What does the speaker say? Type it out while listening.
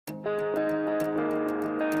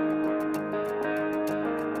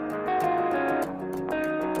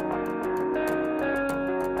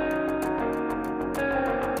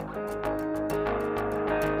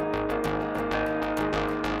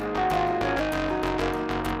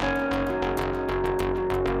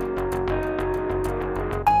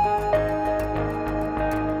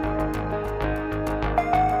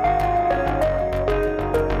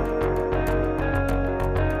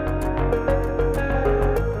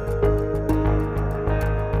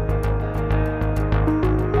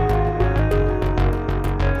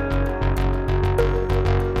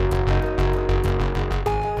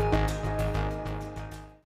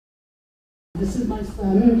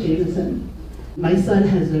Jameson. My son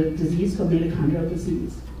has a disease called mitochondrial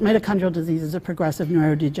disease. Mitochondrial disease is a progressive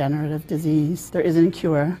neurodegenerative disease. There isn't a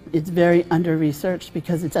cure. It's very under-researched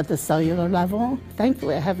because it's at the cellular level.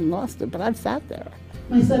 Thankfully, I haven't lost it, but I've sat there.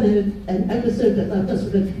 My son had an episode that left us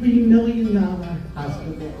with a $3 million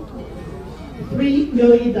hospital bill. $3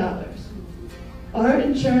 million. Our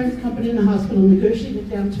insurance company in the hospital negotiated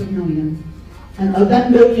down to $1 million. And of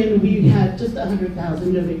that $1 million, we had just $100,000,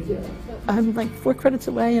 no big deal. I'm like 4 credits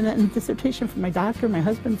away and a dissertation from my doctor. My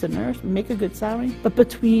husband's a nurse. We make a good salary. But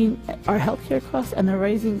between our healthcare costs and the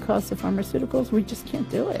rising costs of pharmaceuticals, we just can't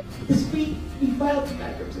do it. This week, he filed for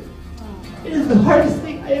bankruptcy. It is the hardest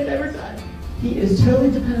thing I have ever done. He is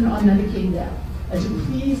totally dependent on Medicaid now. And so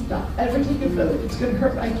please don't ever take a vote. It's going to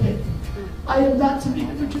hurt my kid. I am not somebody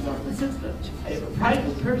who reaches off the system. I am a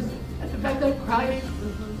private person. And the fact that I'm crying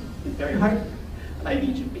is very hard. And I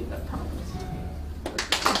need you to make that promise.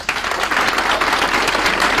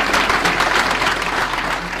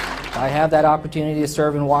 I have that opportunity to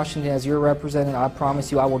serve in Washington as your representative. I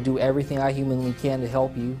promise you I will do everything I humanly can to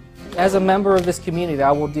help you. As a member of this community,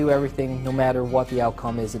 I will do everything no matter what the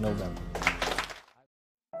outcome is in November.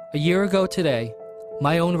 A year ago today,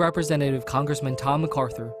 my own representative, Congressman Tom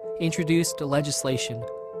MacArthur, introduced legislation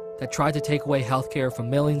that tried to take away health care from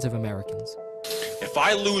millions of Americans. If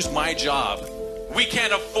I lose my job, we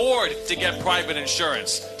can't afford to get private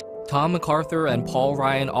insurance. Tom MacArthur and Paul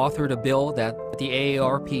Ryan authored a bill that the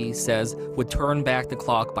AARP says would turn back the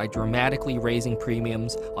clock by dramatically raising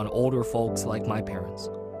premiums on older folks like my parents.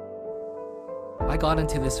 I got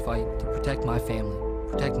into this fight to protect my family,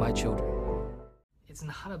 protect my children. It's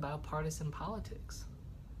not about partisan politics.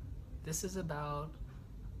 This is about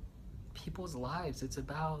people's lives. It's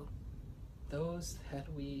about those that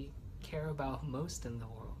we care about most in the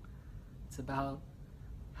world. It's about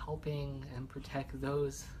helping and protect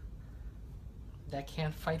those that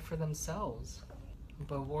can't fight for themselves,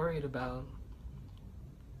 but worried about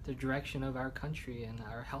the direction of our country and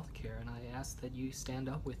our health care. And I ask that you stand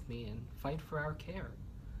up with me and fight for our care,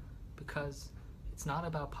 because it's not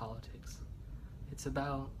about politics. It's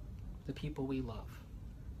about the people we love.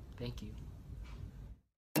 Thank you.